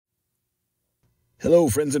Hello,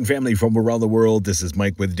 friends and family from around the world. This is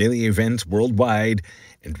Mike with Daily Events Worldwide,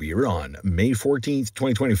 and we are on May 14th,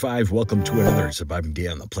 2025. Welcome to another surviving day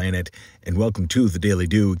on the planet, and welcome to the Daily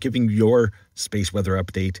Do, giving your space weather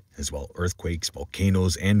update, as well earthquakes,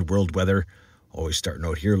 volcanoes, and world weather. Always starting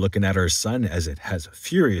out here looking at our sun as it has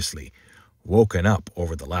furiously woken up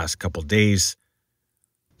over the last couple days.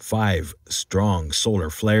 5 strong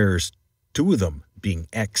solar flares, 2 of them being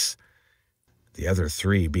X, the other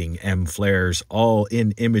 3 being M flares, all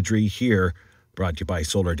in imagery here, brought to you by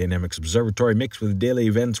Solar Dynamics Observatory, mixed with daily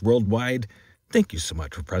events worldwide. Thank you so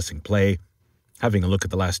much for pressing play. Having a look at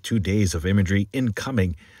the last 2 days of imagery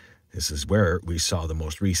incoming, this is where we saw the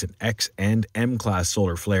most recent X and M class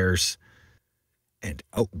solar flares, and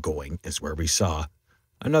outgoing is where we saw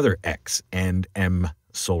another X and M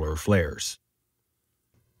solar flares.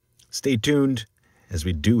 Stay tuned, as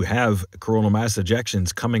we do have coronal mass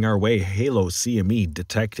ejections coming our way. Halo CME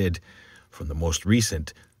detected from the most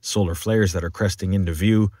recent solar flares that are cresting into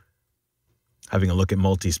view. Having a look at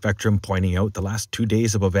multispectrum, pointing out the last 2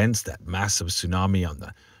 days of events, that massive tsunami on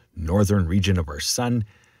the northern region of our sun,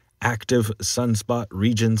 active sunspot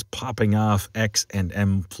regions popping off X and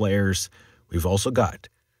M flares. We've also got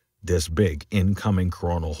this big incoming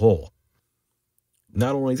coronal hole.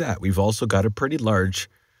 Not only that, we've also got a pretty large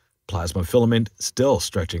plasma filament still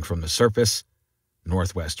stretching from the surface,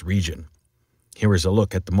 northwest region. Here is a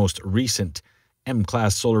look at the most recent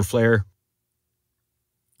M-class solar flare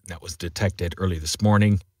that was detected early this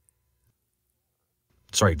morning.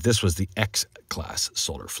 Sorry, this was the X-class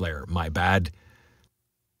solar flare. My bad.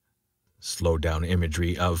 Slow down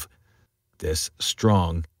imagery of this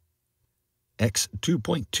strong X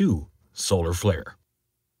 2.2 solar flare.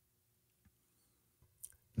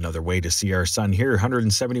 Another way to see our sun here,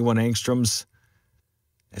 171 angstroms,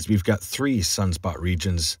 as we've got 3 sunspot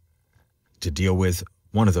regions to deal with.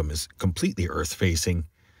 One of them is completely Earth-facing.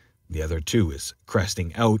 The other 2 is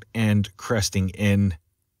cresting out and cresting in.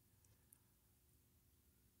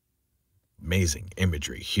 Amazing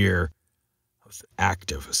imagery here of the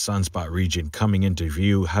active sunspot region coming into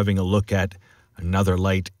view. Having a look at another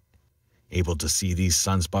light, able to see these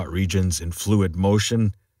sunspot regions in fluid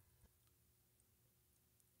motion.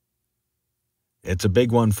 It's a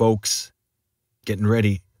big one, folks. Getting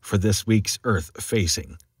ready for this week's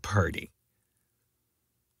Earth-facing party.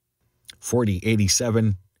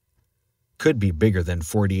 4087 could be bigger than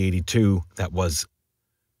 4082. That was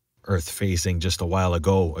Earth-facing just a while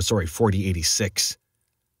ago. Sorry, 4086.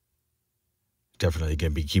 Definitely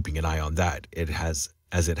going to be keeping an eye on that. It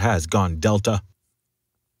has gone delta.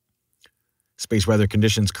 Space weather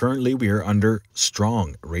conditions currently, we are under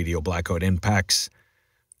strong radio blackout impacts.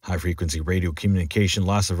 High-frequency radio communication,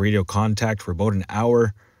 loss of radio contact for about an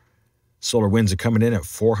hour. Solar winds are coming in at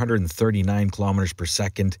 439 kilometers per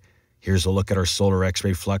second. Here's a look at our solar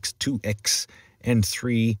X-ray flux, 2X and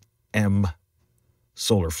 3M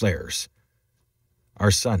solar flares. Our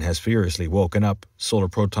sun has furiously woken up. Solar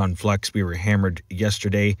proton flux, we were hammered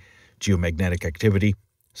yesterday. Geomagnetic activity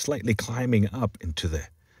slightly climbing up into the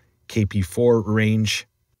KP4 range.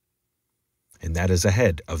 And that is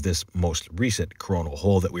ahead of this most recent coronal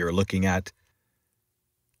hole that we are looking at.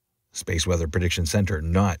 Space Weather Prediction Center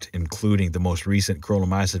not including the most recent coronal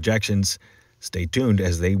mass ejections. Stay tuned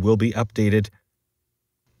as they will be updated.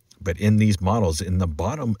 But in these models, in the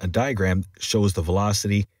bottom diagram shows the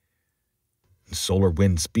velocity and solar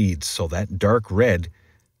wind speeds. So that dark red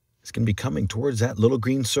is going to be coming towards that little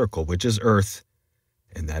green circle, which is Earth.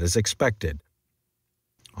 And that is expected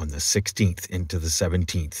on the 16th into the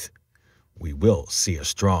 17th. We will see a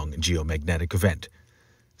strong geomagnetic event.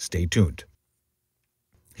 Stay tuned.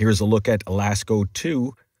 Here's a look at LASCO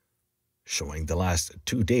 2, showing the last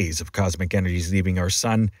 2 days of cosmic energies leaving our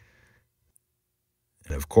sun,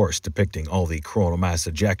 and of course depicting all the coronal mass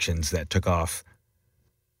ejections that took off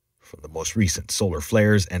from the most recent solar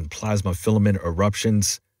flares and plasma filament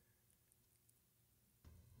eruptions.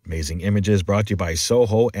 Amazing images brought to you by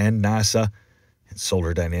SOHO and NASA and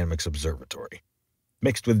Solar Dynamics Observatory,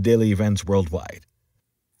 mixed with daily events worldwide.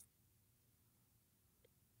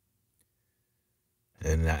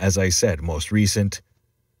 And as I said, most recent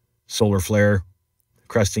solar flare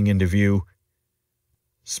cresting into view,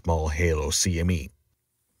 small halo CME.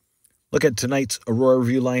 Look at tonight's aurora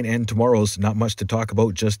review line and tomorrow's. Not much to talk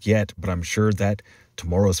about just yet, but I'm sure that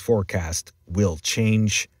tomorrow's forecast will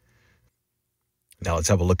change. Now let's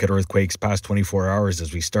have a look at earthquakes past 24 hours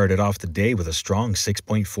as we started off the day with a strong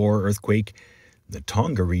 6.4 earthquake in the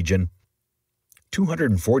Tonga region.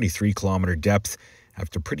 243-kilometer depth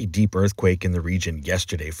after pretty deep earthquake in the region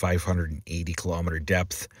yesterday, 580-kilometer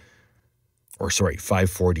depth.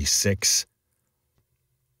 546.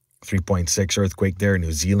 3.6 earthquake there in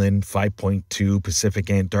New Zealand, 5.2 Pacific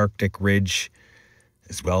Antarctic Ridge,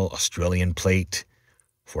 as well Australian Plate,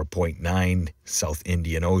 4.9 South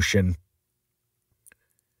Indian Ocean.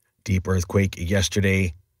 Deep earthquake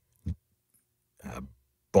yesterday,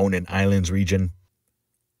 Bonin Islands region.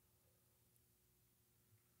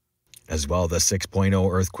 As well, the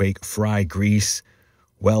 6.0 earthquake, Fry, Greece,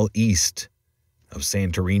 well east of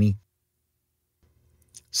Santorini.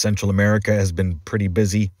 Central America has been pretty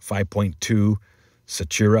busy, 5.2,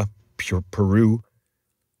 Sechura, Peru.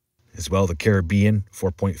 As well, the Caribbean,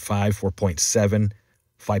 4.5, 4.7,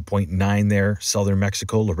 5.9 there, southern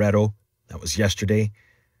Mexico, Loreto. That was yesterday.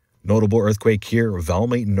 Notable earthquake here,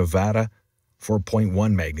 Valmy, Nevada,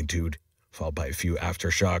 4.1 magnitude, followed by a few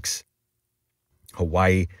aftershocks.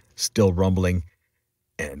 Hawaii, still rumbling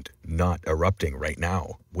and not erupting right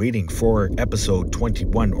now. Waiting for episode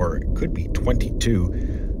 21, or it could be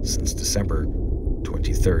 22, since December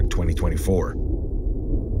 23rd, 2024.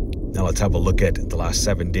 Now let's have a look at the last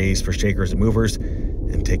 7 days for shakers and movers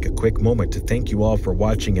and take a quick moment to thank you all for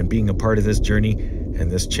watching and being a part of this journey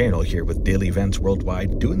and this channel here with Daily Events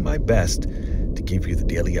Worldwide, doing my best to give you the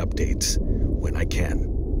daily updates when I can.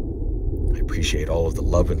 I appreciate all of the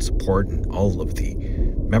love and support and all of the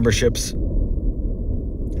memberships.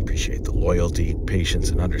 I appreciate the loyalty, patience,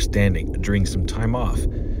 and understanding during some time off,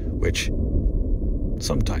 which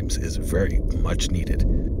sometimes is very much needed.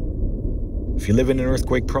 If you live in an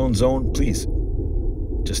earthquake-prone zone, please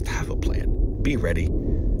just have a plan. Be ready.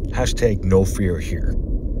 Hashtag no fear here.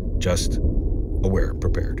 Just aware and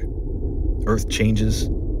prepared. Earth changes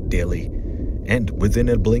daily and within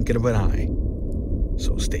a blink of an eye.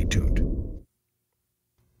 So stay tuned.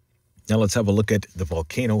 Now let's have a look at the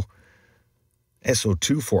volcano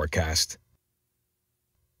SO2 forecast.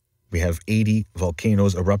 We have 80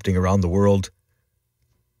 volcanoes erupting around the world.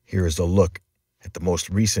 Here is a look at the most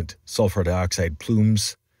recent sulfur dioxide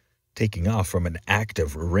plumes taking off from an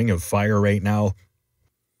active ring of fire right now.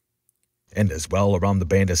 And as well around the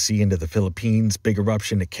Banda Sea into the Philippines, big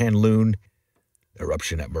eruption at Canloon,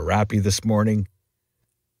 eruption at Merapi this morning.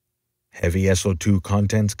 Heavy SO2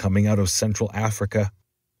 contents coming out of Central Africa,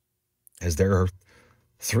 as there are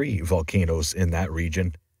 3 volcanoes in that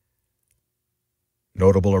region.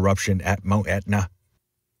 Notable eruption at Mount Etna.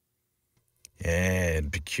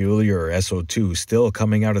 And peculiar SO2 still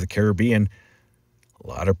coming out of the Caribbean. A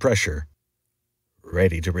lot of pressure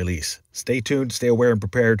ready to release. Stay tuned, stay aware and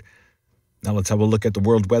prepared. Now let's have a look at the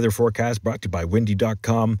world weather forecast brought to you by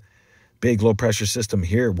windy.com. Big low pressure system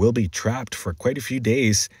here will be trapped for quite a few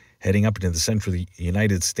days heading up into the central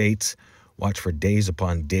United States. Watch for days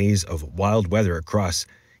upon days of wild weather across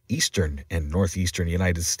eastern and northeastern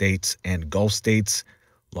United States and Gulf states.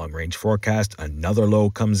 Long range forecast, another low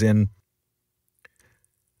comes in.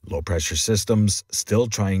 Low pressure systems still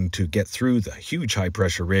trying to get through the huge high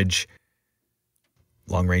pressure ridge.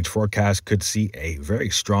 Long range forecast could see a very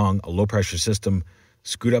strong low pressure system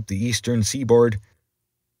scoot up the eastern seaboard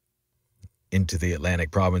into the Atlantic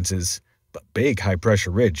provinces, but big high pressure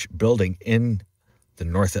ridge building in the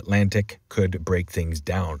North Atlantic could break things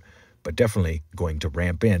down, but definitely going to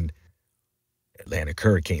ramp in Atlantic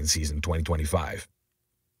hurricane season 2025.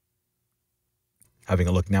 Having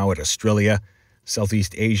a look now at Australia,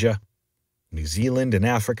 Southeast Asia, New Zealand, and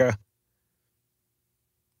Africa.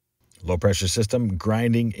 Low pressure system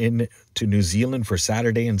grinding into New Zealand for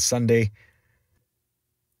Saturday and Sunday.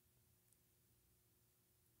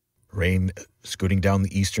 Rain scooting down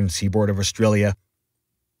the eastern seaboard of Australia.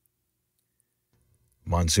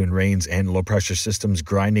 Monsoon rains and low pressure systems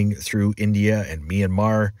grinding through India and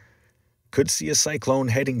Myanmar. Could see a cyclone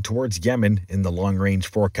heading towards Yemen in the long range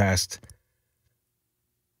forecast.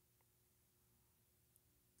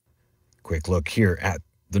 Quick look here at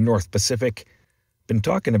the North Pacific. Been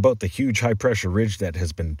talking about the huge high pressure ridge that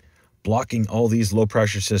has been blocking all these low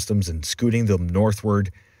pressure systems and scooting them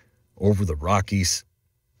northward over the Rockies.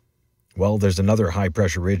 Well, there's another high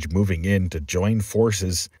pressure ridge moving in to join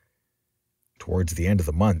forces towards the end of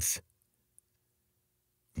the month.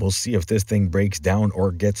 We'll see if this thing breaks down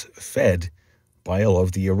or gets fed by all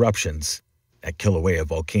of the eruptions at Kilauea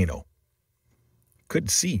volcano. Could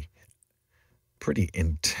see pretty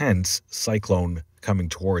intense cyclone coming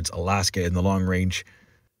towards Alaska in the long range.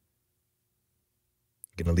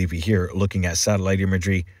 Going to leave you here looking at satellite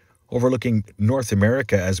imagery overlooking North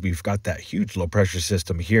America as we've got that huge low pressure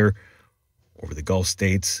system here over the Gulf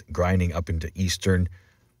states, grinding up into eastern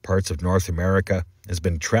parts of North America, has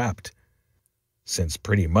been trapped since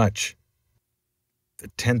pretty much the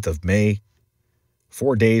 10th of May.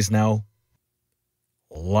 4 days now.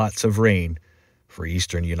 Lots of rain for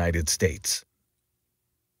eastern United States.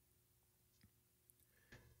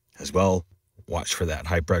 As well, watch for that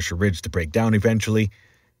high-pressure ridge to break down eventually,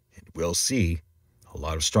 and we'll see a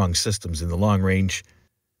lot of strong systems in the long range.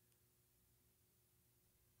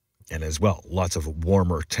 And as well, lots of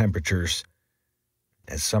warmer temperatures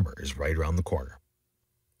as summer is right around the corner.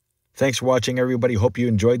 Thanks for watching, everybody. Hope you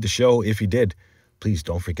enjoyed the show. If you did, please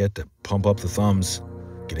don't forget to pump up the thumbs.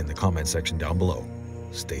 Get in the comment section down below.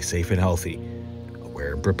 Stay safe and healthy,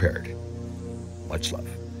 aware and prepared. Much love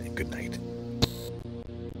and good night.